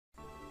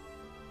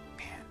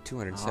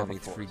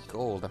273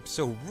 gold. I'm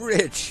so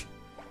rich.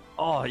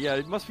 Oh, yeah,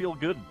 it must feel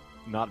good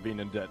not being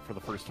in debt for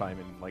the first time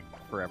in, like,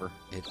 forever.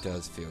 It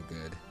does feel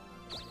good.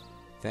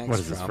 Thanks, What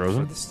is this, Trump,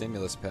 Frozen? for the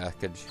stimulus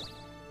package.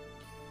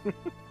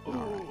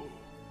 Alright.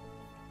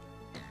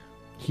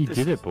 He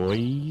did it,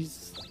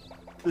 boys.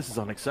 This is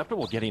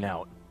unacceptable, getting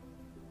out.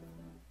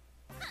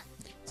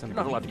 It's You're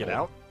not allowed to get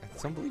out.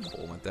 It's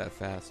unbelievable it went that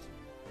fast.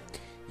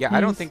 Yeah,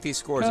 I don't think these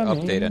scores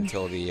update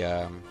until the,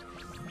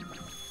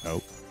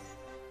 Nope.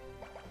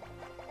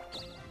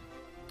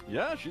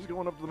 Yeah, she's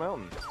going up the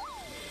mountain.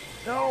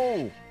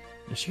 No!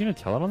 Is she gonna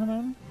tell him on the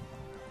mountain?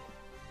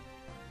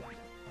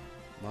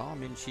 Well, I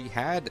mean, she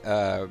had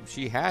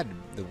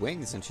the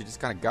wings, and she just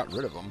kind of got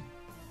rid of them.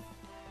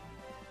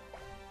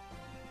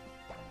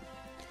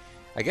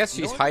 I guess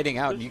she's hiding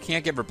out. You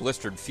can't give her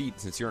blistered feet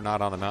since you're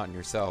not on the mountain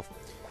yourself.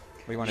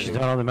 What do you want to do? She's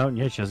not on the mountain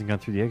yet. She hasn't gone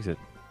through the exit.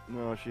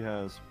 No, she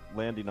has.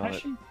 Landing on Has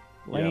it. she?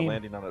 Yeah, Lame.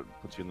 landing on it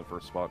puts you in the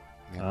first spot.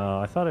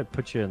 I thought I'd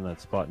put you in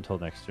that spot until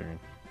next turn.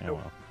 Oh, Nope.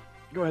 well.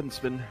 Go ahead and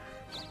spin.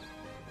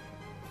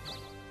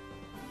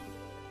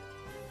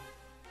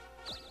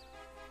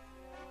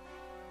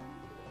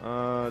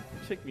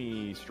 Take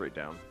me straight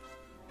down.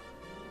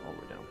 All the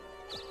way down.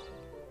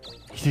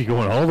 He's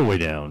going all the way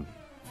down.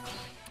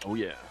 Oh,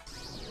 yeah.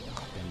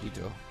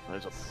 Bandito.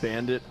 There's a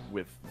bandit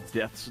with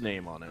Death's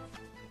name on it.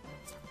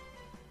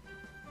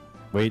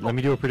 Wait, let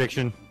me do a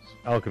prediction.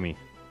 Alchemy.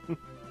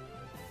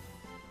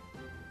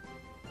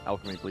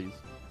 Alchemy, please.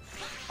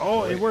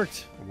 Oh, it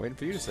worked. I'm waiting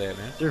for you to say it,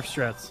 man. Surf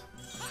strats.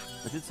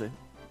 I did say.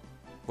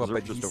 Well, Zerf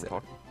but just he said-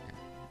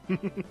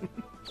 overtalked.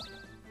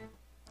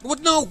 What?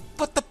 No!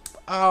 What the?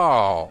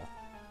 Oh.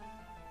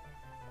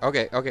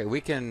 Okay, okay, we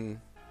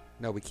can.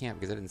 No, we can't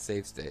because I didn't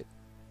save state.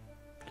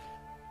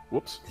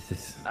 Whoops.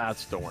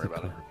 Don't worry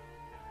about it.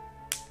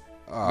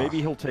 Oh, Maybe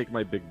he'll take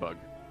my big bug.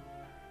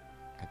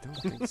 I don't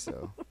think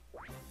so.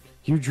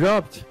 You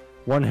dropped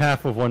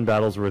 1/2 of one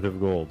battle's worth of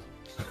gold.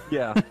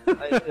 Yeah.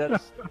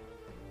 That's...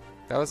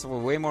 That was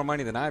way more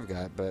money than I've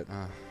got, but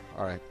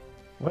all right.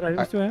 What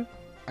items do I have?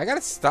 I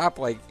gotta stop.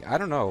 Like, I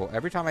don't know.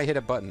 Every time I hit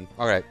a button.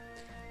 All right.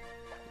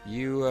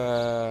 You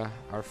are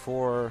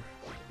four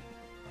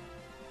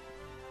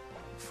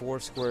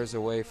squares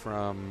away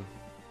from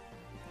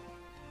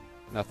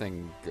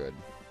nothing good.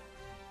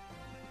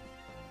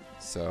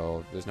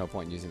 So there's no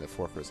point in using the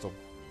 4 crystal.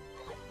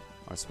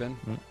 Want to spin?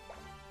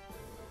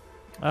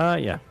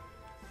 Yeah.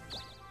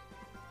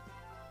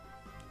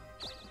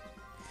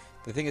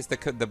 The thing is,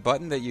 the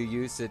button that you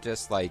use to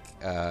just like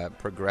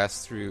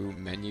progress through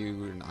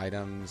menu and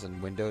items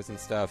and windows and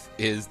stuff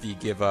is the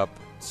give up,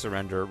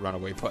 surrender, run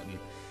away button.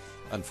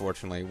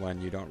 Unfortunately,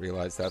 when you don't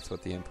realize that's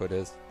what the input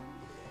is,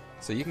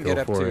 so you can get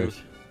up to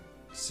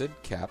Sid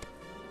cap.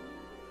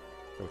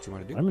 Is that what you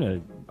want to do?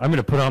 I'm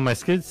gonna put on my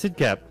Sid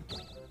cap.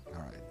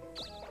 All right.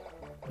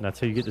 And that's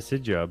how you get the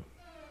Sid job.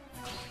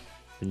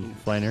 Then you can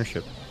fly an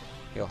airship.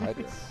 Hail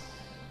Hydra.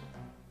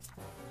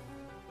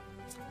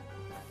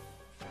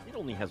 It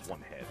only has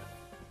one head.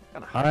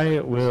 Kinda I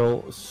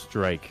will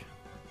strike.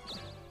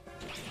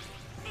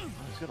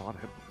 He's got a lot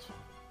of hit points.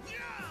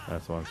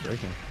 That's why I'm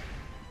striking.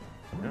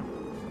 Yeah.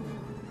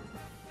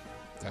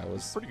 That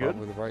was Pretty good.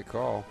 probably the right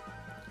call.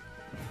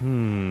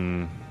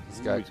 He's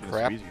He's got He's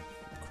gonna squeeze you.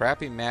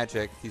 crappy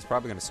magic. He's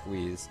probably going to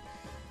squeeze.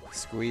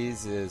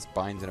 Squeeze is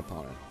binds an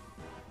opponent.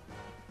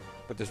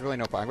 But there's really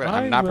no point.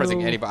 I'm not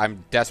pressing any.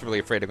 I'm desperately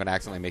afraid I'm going to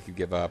accidentally make you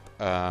give up.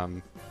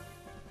 You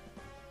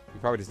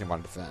probably just didn't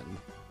want to defend.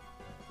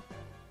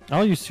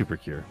 I'll use Super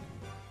Cure.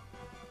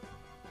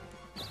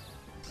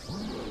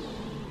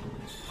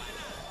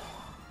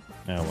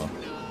 Oh well.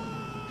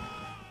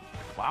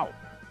 Wow.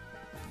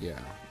 Yeah.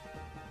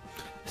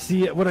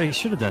 See, what I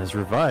should have done is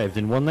revived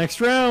and won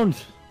next round.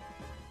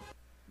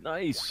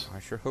 Nice. I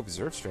sure hope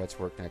Zerf strats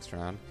work next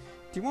round.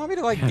 Do you want me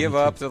to like give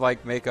up to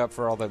like make up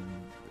for all the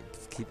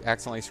keep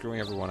accidentally screwing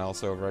everyone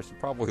else over? I should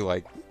probably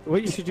like.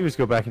 What you should do is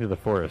go back into the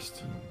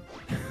forest.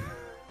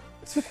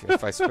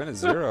 If I spin a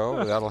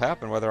 0, that'll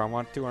happen whether I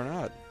want to or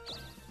not.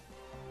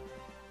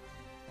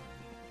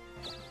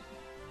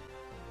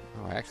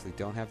 Oh, I actually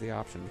don't have the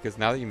option because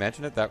now that you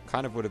mention it, that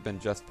kind of would have been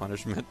just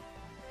punishment.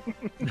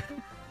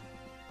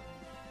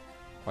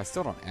 Well, I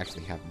still don't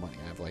actually have money.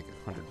 I have like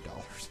 $100.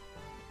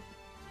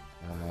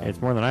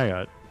 It's more than I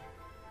got.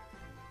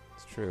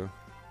 It's true.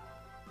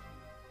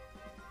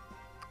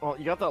 Well,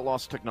 you got that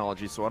lost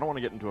technology, so I don't want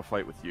to get into a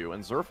fight with you.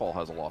 And Zerfall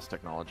has a lost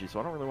technology, so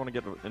I don't really want to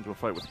get into a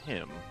fight with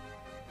him.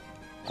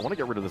 I want to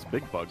get rid of this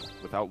big bug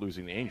without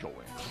losing the angel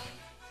wing.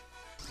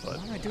 But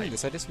Why am I doing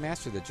this? I just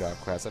mastered the job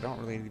class. I don't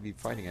really need to be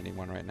fighting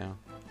anyone right now.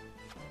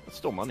 it's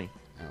still money.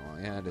 Oh,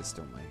 well, yeah, it is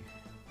still money.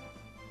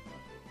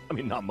 I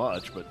mean, not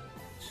much, but...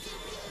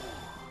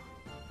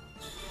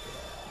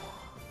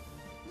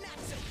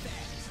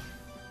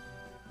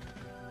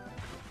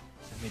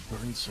 And they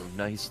burn so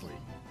nicely.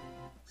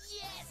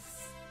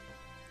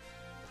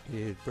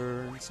 It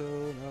burns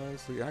so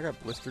nicely. I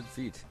got blistered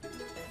feet.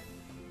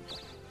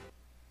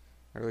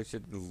 I really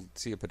should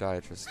see a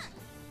podiatrist.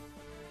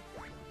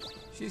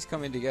 She's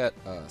coming to get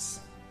us.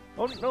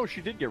 Oh, no,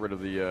 she did get rid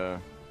of the,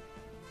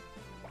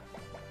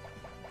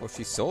 Well,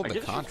 she sold I the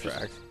guess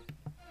contract.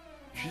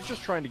 She's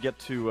just trying to get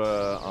to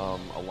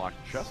a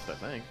locked chest, I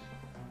think.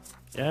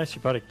 Yeah, she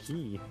bought a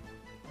key.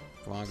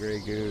 Come on, Grey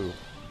Goo.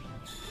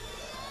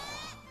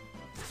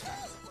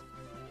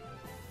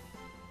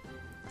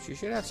 She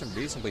should have some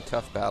reasonably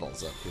tough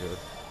battles up here.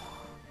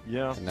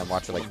 Yeah. And then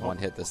watch her, like,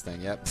 one-hit this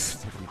thing. Yep,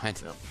 never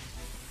mind. Yep.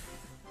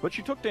 But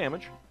she took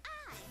damage.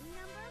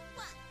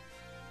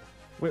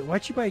 Wait,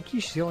 why'd she buy a key?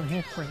 She's going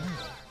half right now.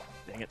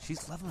 Dang it.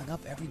 She's leveling up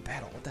every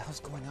battle. What the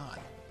hell's going on?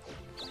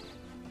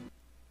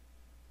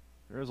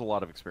 There is a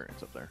lot of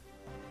experience up there.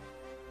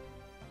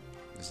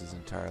 This is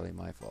entirely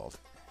my fault.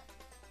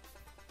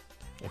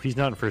 If he's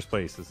not in first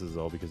place, this is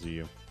all because of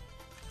you.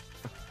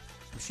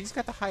 She's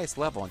got the highest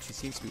level, and she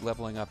seems to be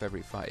leveling up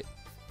every fight.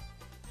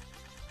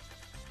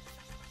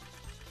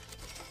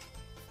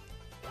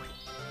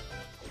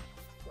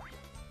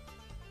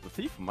 The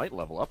thief might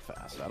level up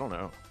fast. I don't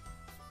know.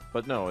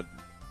 But no, it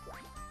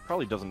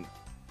probably isn't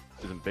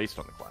based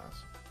on the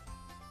class.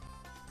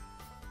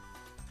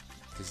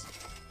 Because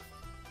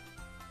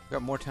we've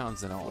got more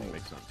towns than all. Wouldn't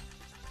make sense.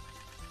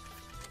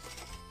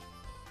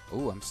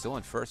 Ooh, I'm still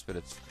in first, but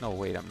it's... No,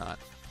 wait, I'm not.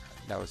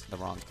 That was the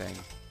wrong thing.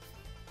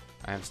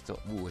 I am still...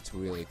 Ooh, it's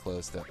really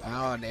close to...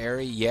 Oh, and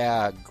Airy,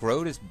 yeah.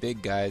 Groat is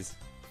big, guys.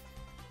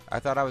 I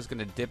thought I was going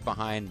to dip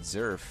behind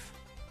Zerf.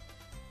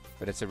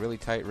 But it's a really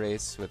tight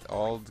race with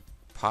all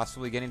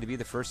possibly getting to be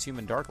the first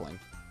human Darkling.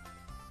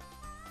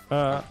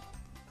 Trying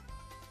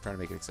to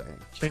make it exciting.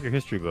 Check your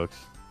history books.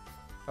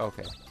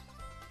 Okay.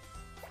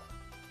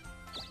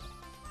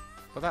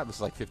 Well, that was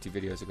like 50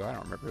 videos ago. I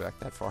don't remember back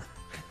that far.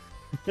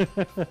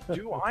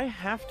 Do I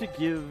have to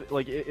give...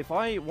 Like, if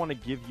I want to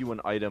give you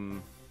an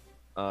item...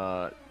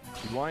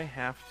 do I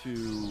have to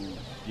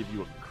give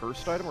you a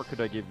cursed item, or could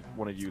I give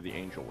one of you the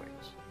angel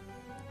wings?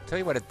 Tell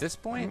you what, at this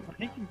point... I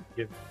think you can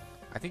give...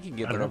 I think you can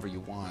get whatever you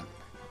want.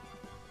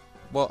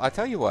 Well, I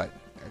tell you what,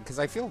 because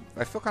I feel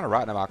kind of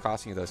rotten about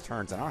costing you those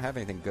turns. I don't have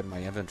anything good in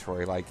my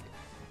inventory. Like,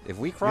 if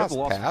we cross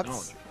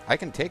paths, I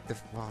can take the...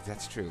 Well,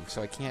 that's true.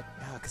 So I can't...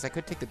 Because I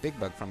could take the big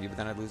bug from you, but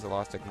then I'd lose the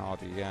lost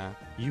technology, yeah.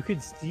 You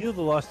could steal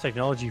the lost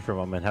technology from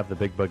him and have the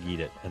big bug eat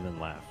it, and then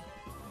laugh.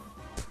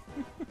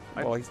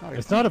 Well, he's not...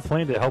 It's not a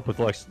plan to help with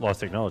lost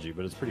technology,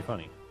 but it's pretty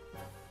funny.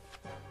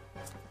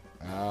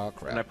 Oh,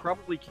 crap. And I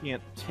probably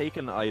can't take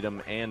an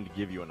item and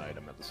give you an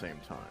item at the same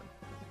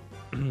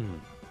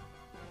time.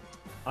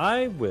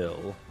 I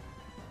will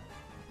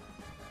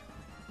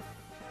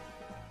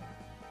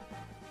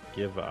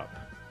give up.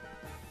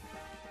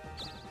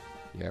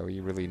 Yeah, well,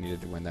 you really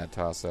needed to win that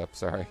toss-up.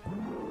 Sorry.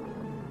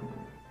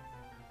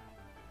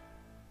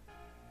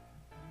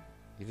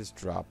 He just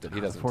dropped it. He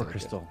doesn't take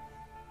crystal. it.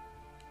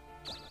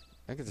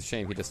 I think it's a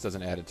shame he just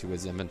doesn't add it to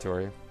his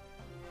inventory.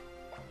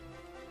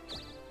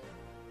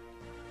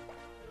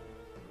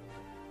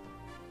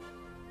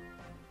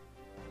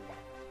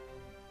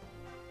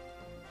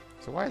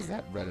 So why is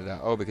that redded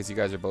out? Oh, because you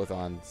guys are both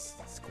on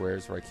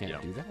squares where I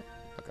can't do that?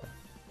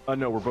 Okay.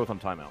 No, we're both on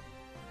timeout.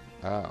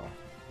 Oh.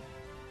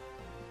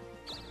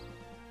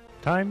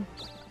 Time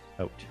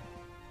out.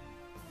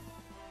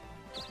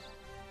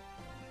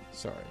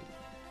 Sorry.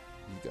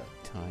 You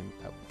got time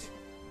out.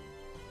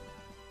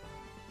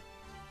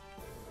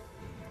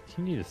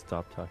 You need to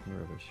stop talking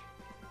rubbish.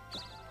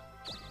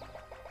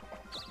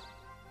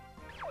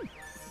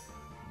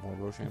 More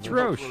Roshan. It's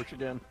Roche. Roche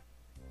again.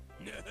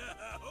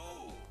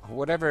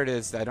 Whatever it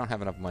is, I don't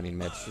have enough money,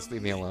 Mitch. Just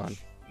leave me alone.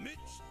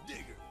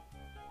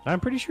 I'm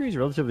pretty sure he's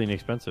relatively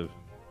inexpensive.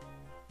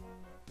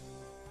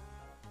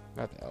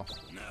 What the hell?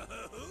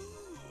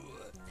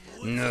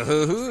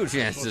 No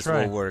chance this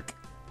will work.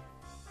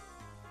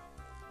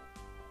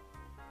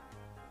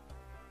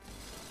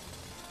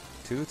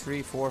 Two,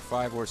 3, 4,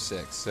 5, or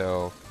 6.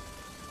 So,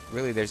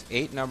 really, there's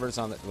 8 numbers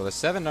on the... Well, there's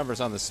 7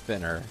 numbers on the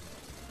spinner.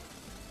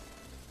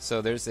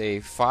 So there's a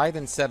 5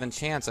 and 7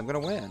 chance I'm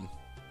going to win.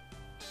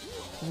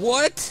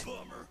 What?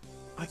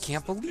 I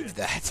can't believe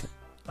that.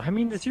 I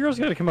mean, the zero's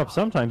got to come up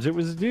sometimes. It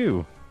was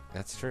due.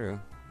 That's true.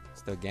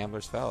 It's the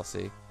gambler's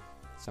fallacy.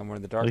 Somewhere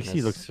in the darkness. At least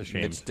he looks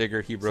ashamed. Mitch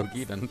Digger, he broke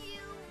even.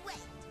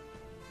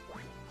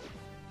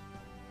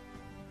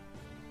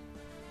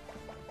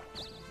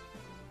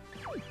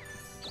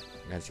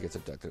 And she gets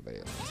abducted by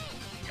aliens.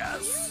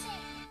 Yes!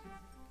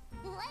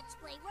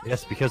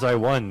 Yes, because I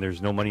won.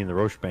 There's no money in the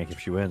Roche Bank if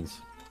she wins.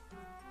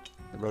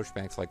 The Roche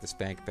Bank's like the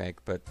Spank Bank,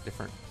 but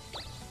different.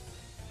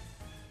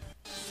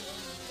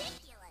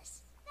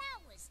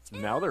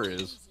 Now there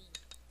is.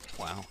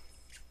 Wow.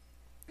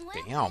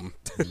 Damn.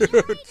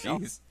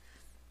 Jeez.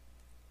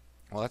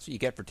 Well, that's what you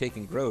get for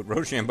taking Groat.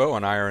 Rochambeau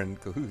and I are in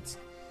cahoots.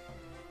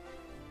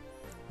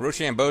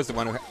 Rochambeau's the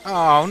one who...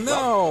 Oh,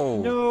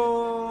 no!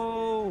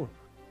 No!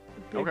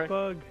 The big Okay.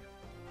 bug.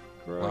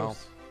 Gross. Well.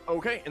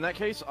 Okay, in that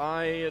case,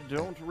 I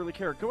don't really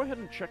care. Go ahead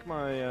and check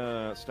my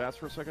stats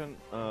for a second.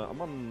 I'm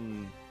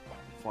on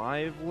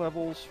 5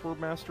 levels for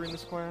mastering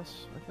this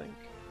class, I think.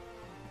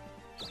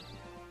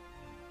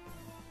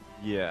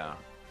 Yeah.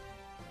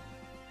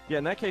 Yeah,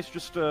 in that case,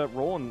 just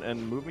roll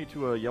and move me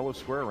to a yellow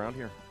square around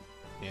here.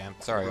 Yeah,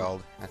 sorry,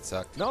 Ald. That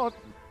sucked. No,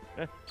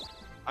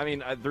 I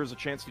mean, there's a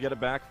chance to get it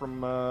back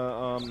from.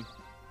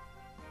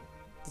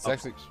 It's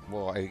actually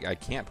well. I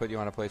can't put you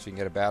on a place you can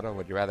get a battle.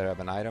 Would you rather have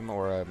an item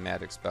or a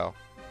magic spell?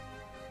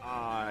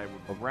 I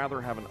would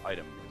rather have an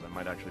item because I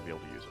might actually be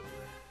able to use it.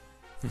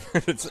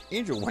 It's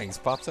Angel Wings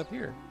pops up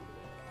here.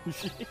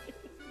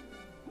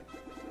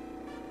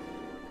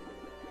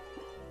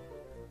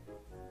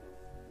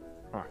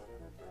 Huh.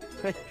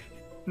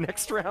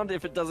 Next round,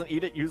 if it doesn't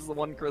eat it, use the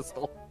one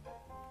crystal.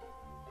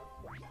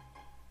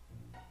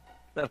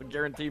 That'll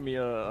guarantee me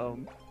a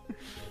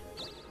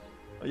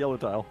yellow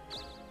tile.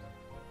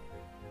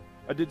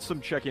 I did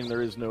some checking.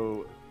 There is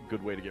no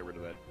good way to get rid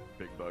of that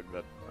big bug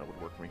that would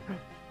work for me.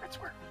 Red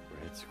square.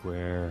 Red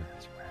square.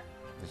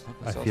 There's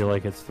I feel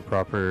like it's the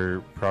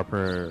proper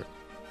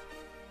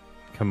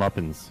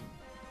comeuppance.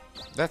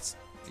 That's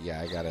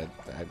yeah. I got it.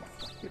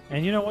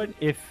 And you know what?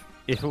 If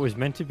it was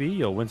meant to be,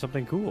 you'll win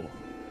something cool.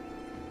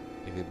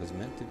 If it was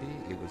meant to be,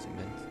 it was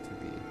meant to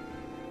be.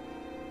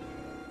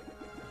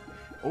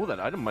 Oh,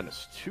 that item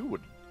 -2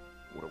 would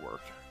have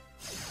worked.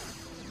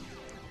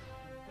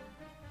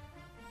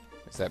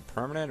 Is that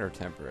permanent or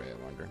temporary? I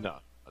wonder. No,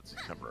 that's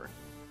temporary.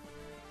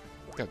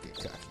 Don't get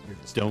cocky. You're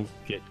just Don't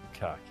get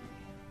cocky.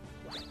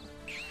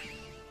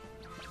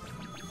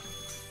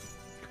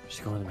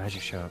 Just go in the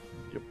magic shop.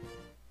 Yep.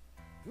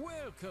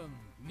 Welcome,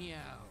 meow.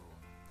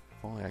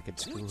 If only I could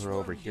screw her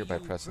over here by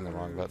pressing the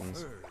wrong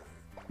buttons.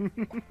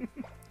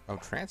 Oh,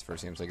 transfer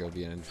seems like it would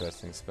be an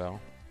interesting spell.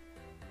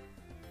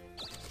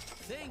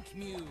 Thank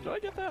Mew. Did I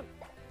get that?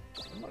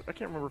 I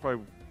can't remember if I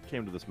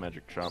came to this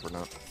magic shop or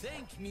not.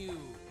 Thank Mew.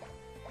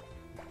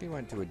 He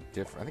went to a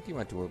different. I think he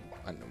went to a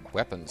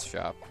weapons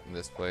shop in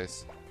this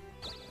place.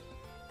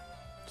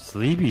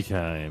 Sleepy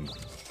time.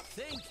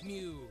 Thank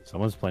Mew.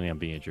 Someone's planning on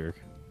being a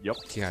jerk. Yep.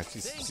 Yeah,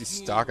 she's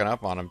stocking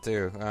up on him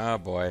too. Oh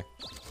boy.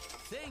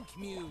 Thank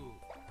Mew.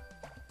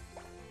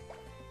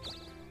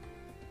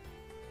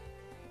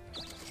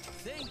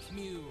 Thank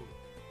Mew.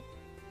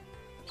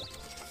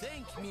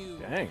 Thank Mew.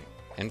 Dang.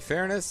 In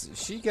fairness,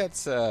 she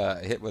gets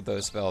hit with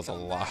those spells a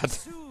lot.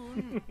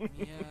 Soon,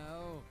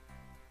 meow.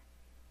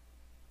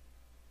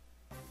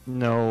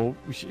 No,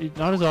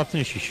 not as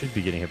often as she should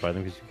be getting hit by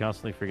them because you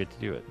constantly forget to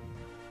do it.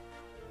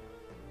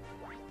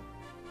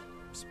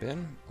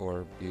 Spin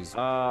or use.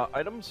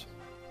 Items.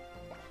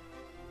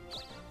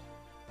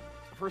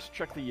 First,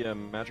 check the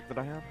magic that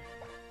I have.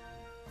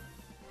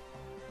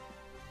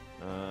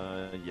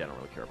 Yeah, I don't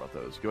really care about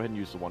those. Go ahead and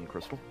use the one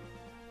crystal.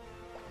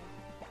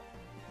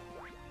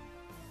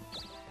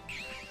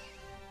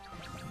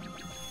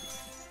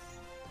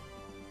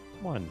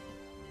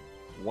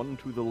 One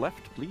to the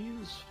left,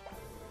 please.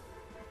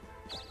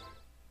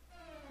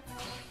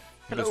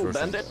 Hello, Just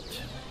bandit.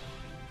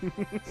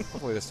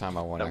 Hopefully this time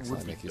I won't That accidentally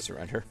would be make you good.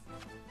 surrender.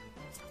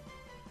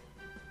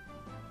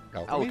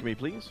 Alchemy,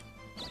 please.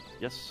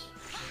 Yes.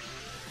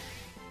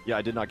 Yeah,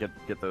 I did not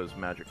get those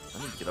magic.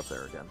 I need to get up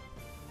there again.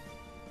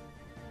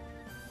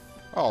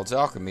 Oh, it's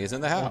alchemy is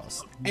in the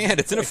house, and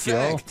it's in There you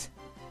go. effect.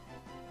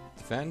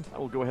 Defend. I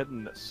will go ahead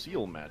and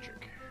seal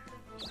magic,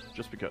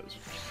 just because.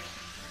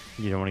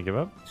 You don't want to give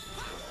up?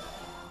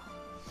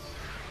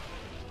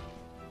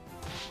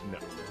 No.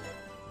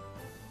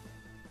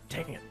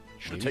 Dang it!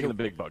 Should have Maybe taken the he'll-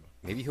 big bug.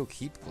 Maybe he'll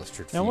keep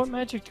blistered feet. Now, what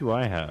magic do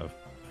I have?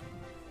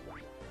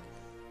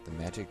 The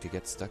magic to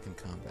get stuck in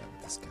combat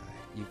with this guy.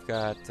 You've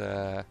got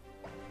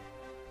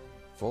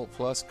Volt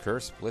Plus,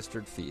 Curse,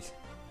 Blistered Feet.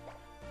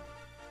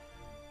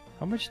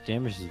 How much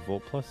damage does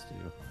Volt Plus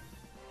do?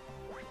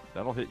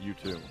 That'll hit you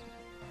too.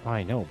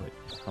 I know, but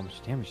how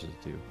much damage does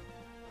it do?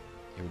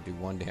 It would do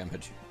 1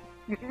 damage.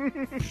 Never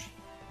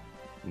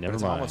But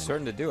it's mind. almost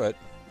certain to do it.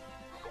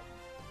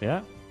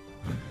 Yeah?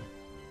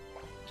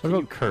 What Can you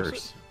about curse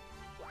Curse?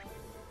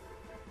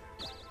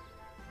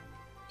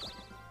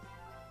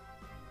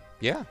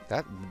 Yeah,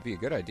 that would be a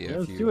good idea Yeah, if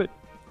let's you do it.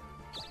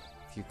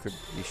 if you could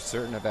be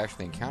certain of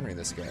actually encountering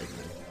this guy.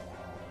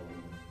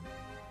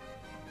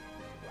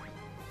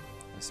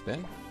 A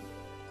spin?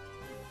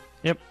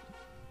 Yep.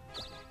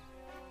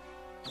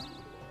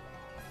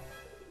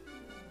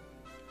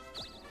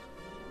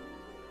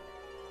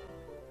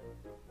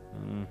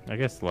 I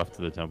guess left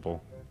of the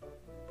temple.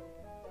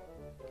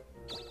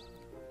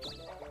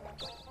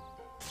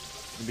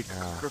 It'll be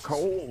Ah.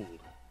 cold.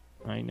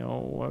 I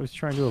know. I was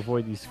trying to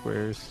avoid these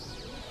squares.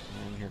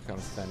 And here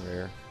comes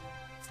Fenrir.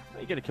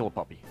 You get to kill a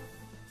puppy.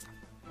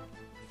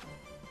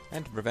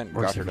 And to prevent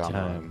Works every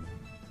Rotterdam.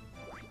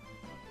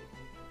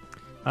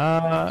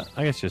 time.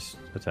 I guess just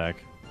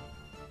attack.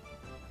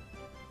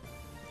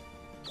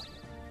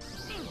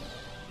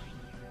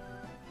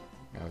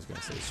 I was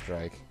gonna say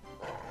strike.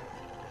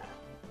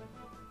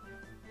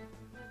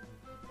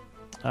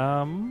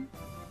 Nice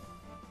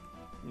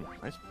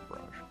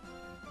barrage.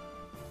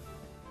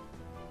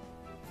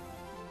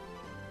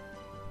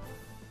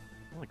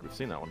 I think we've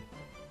seen that one.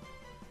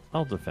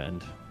 I'll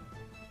defend.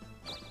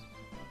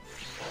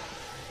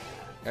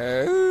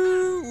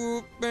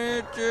 Oh,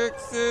 magic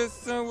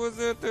says I was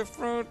at the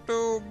front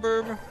door,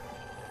 baby.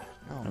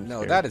 Oh I'm no,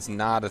 scared. that is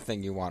not a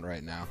thing you want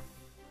right now.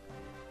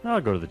 I'll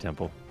go to the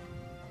temple.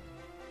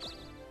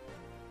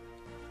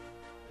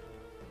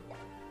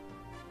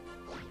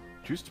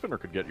 Two-spinner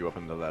could get you up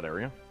into that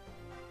area.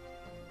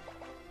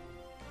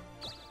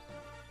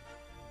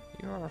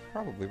 You are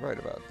probably right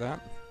about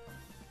that.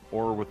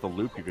 Or with the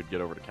loop, you could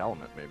get over to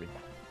Calumet, maybe.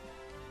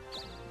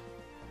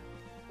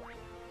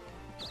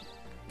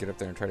 Get up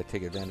there and try to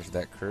take advantage of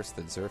that curse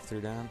that Zerf threw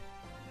down.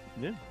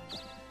 Yeah.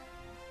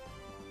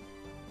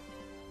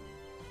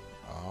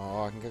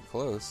 Oh, I can get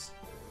close.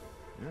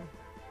 Yeah.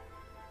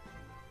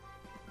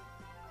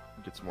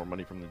 Get some more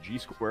money from the G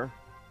square.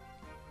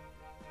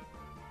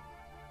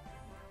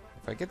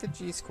 If I get the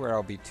G square,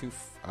 I'll be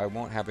I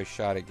won't have a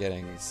shot at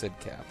getting Sid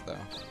Cap, though.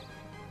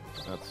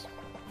 That's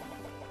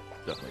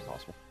definitely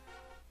possible.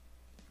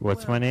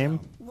 What's my name?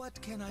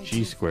 What can I G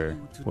do square.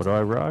 for you What do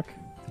I rock?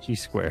 The G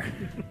square.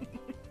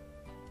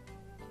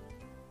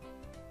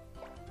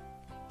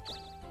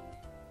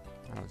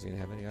 I don't seem to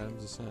have any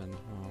items to send.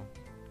 Oh.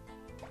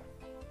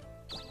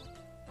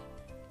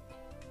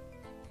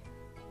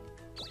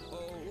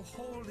 Oh,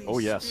 Holy Oh,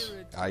 yes.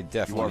 Spirit, I You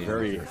definitely are need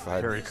very, another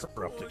five. very this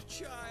corrupted. poor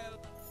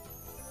child.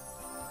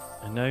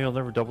 And now you'll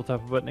never double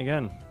tap a button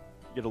again.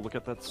 You get to look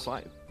at that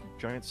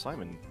giant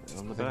Simon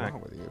on the What's back.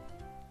 wrong with you?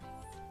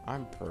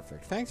 I'm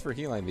perfect. Thanks for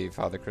healing me,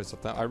 Father Crystal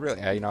Temple. I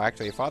really, you know,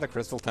 actually, if Father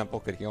Crystal Temple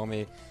could heal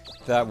me,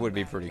 that would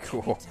be pretty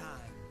cool.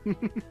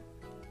 Time.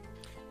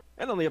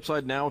 And on the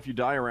upside now, if you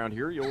die around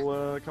here,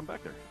 you'll come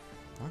back there.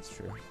 That's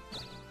true.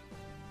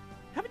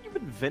 Haven't you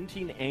been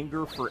venting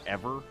anger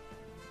forever?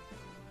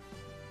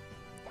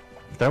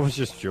 That was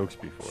just jokes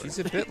before. She's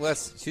a bit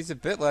less. She's a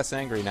bit less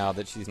angry now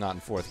that she's not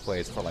in 4th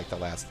place for like the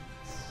last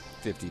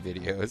 50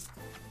 videos.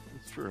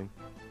 It's true.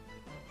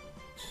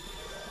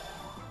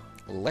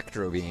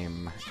 Electro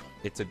beam.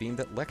 It's a beam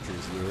that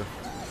lectures you.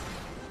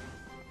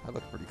 That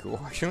looked pretty cool,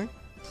 actually.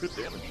 Good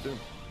damage, too.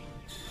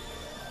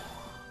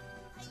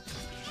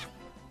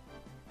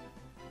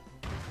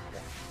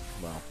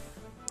 Well.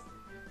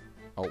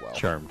 Oh well.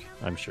 Charmed,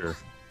 I'm sure.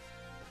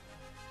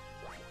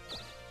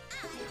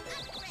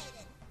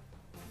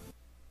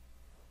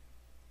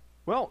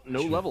 Well,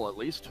 no Sure. level at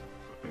least.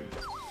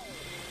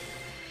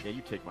 Yeah,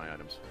 you take my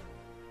items.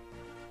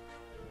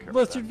 Don't care about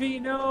Mustard that. V,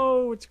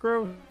 no, it's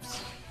gross.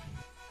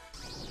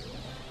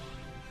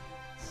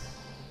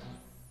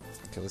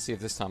 Okay, let's see if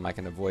this time I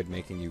can avoid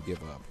making you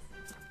give up.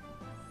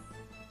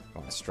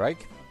 Want to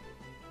strike?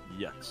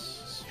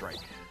 Yes, strike.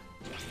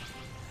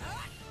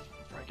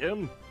 Strike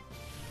him.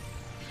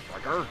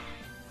 Strike her.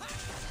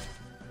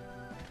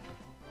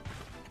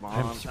 Come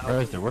on. I'm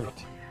surprised it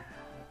worked.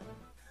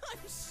 I'm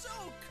so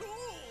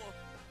cool.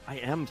 I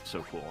am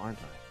so cool, aren't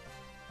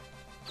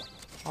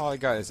I? All I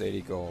got is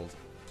 80 gold,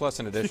 plus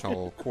an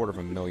additional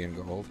 250,000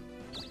 gold.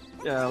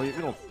 Yeah, we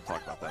don't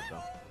talk about that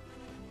though.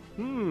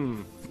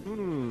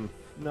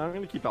 No, I'm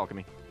gonna keep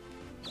alchemy.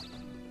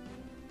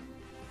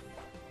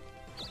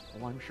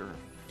 Oh, I'm sure.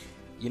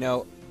 You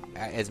know,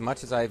 as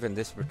much as I've in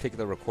this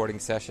particular recording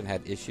session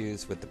had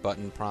issues with the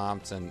button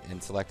prompts and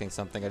selecting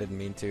something I didn't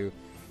mean to,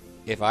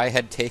 if I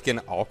had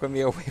taken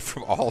alchemy away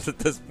from all at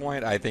this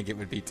point, I think it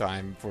would be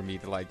time for me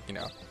to, like, you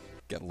know,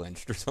 get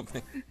lynched or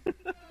something.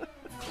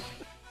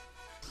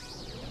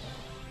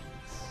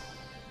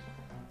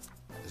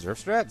 Reserve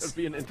strats? That'd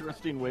be an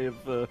interesting way of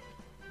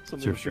something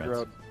Sure, to figure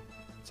strats. out.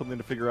 Something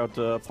to figure out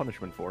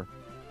punishment for.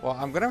 Well,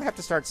 I'm gonna have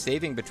to start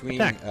saving between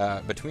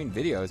between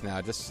videos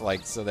now, just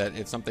like so that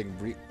if something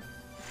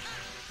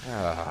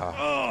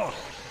I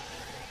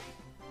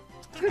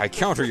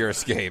counter your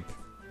escape.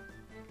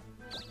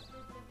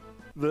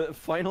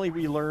 Finally,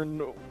 we learn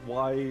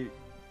why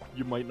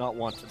you might not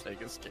want to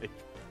take escape.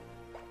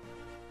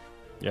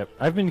 Yep,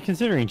 I've been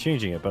considering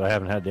changing it, but I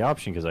haven't had the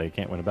option because I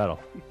can't win a battle.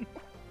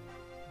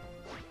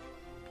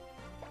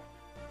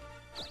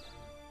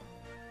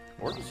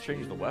 Or just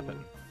change the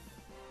weapon.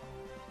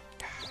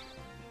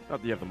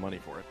 Not that you have the money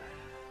for it.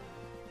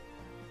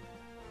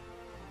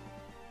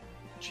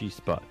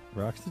 G-spot.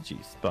 Rocks the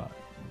G-spot.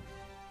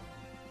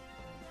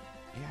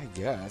 Yeah, I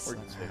guess. Or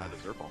you can stay high to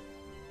Zerpal.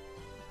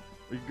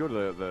 We could go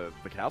to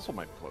the castle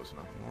might be close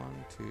enough.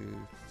 1,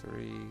 2,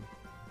 3,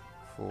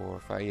 4,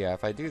 5. Yeah,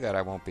 if I do that,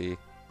 I won't be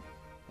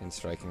in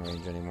striking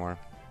range anymore.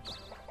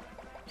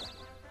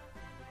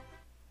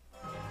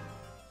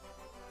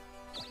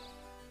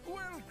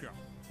 Welcome.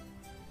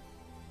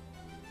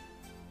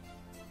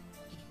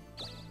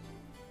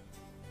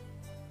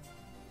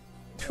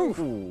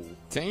 Ooh.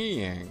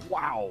 Dang!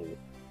 Wow.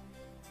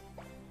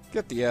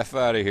 Get the F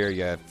out of here,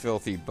 you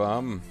filthy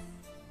bum.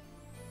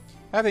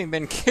 Having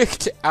been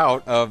kicked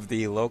out of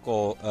the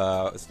local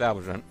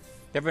establishment.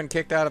 You ever been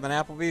kicked out of an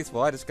Applebee's?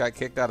 Well, I just got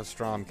kicked out of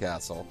Strom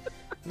Castle.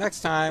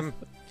 Next time,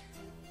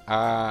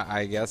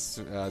 I guess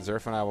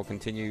Zerf and I will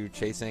continue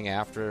chasing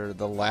after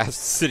the last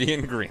city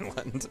in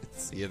Greenland.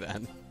 See you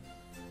then.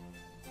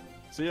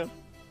 See ya.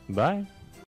 Bye.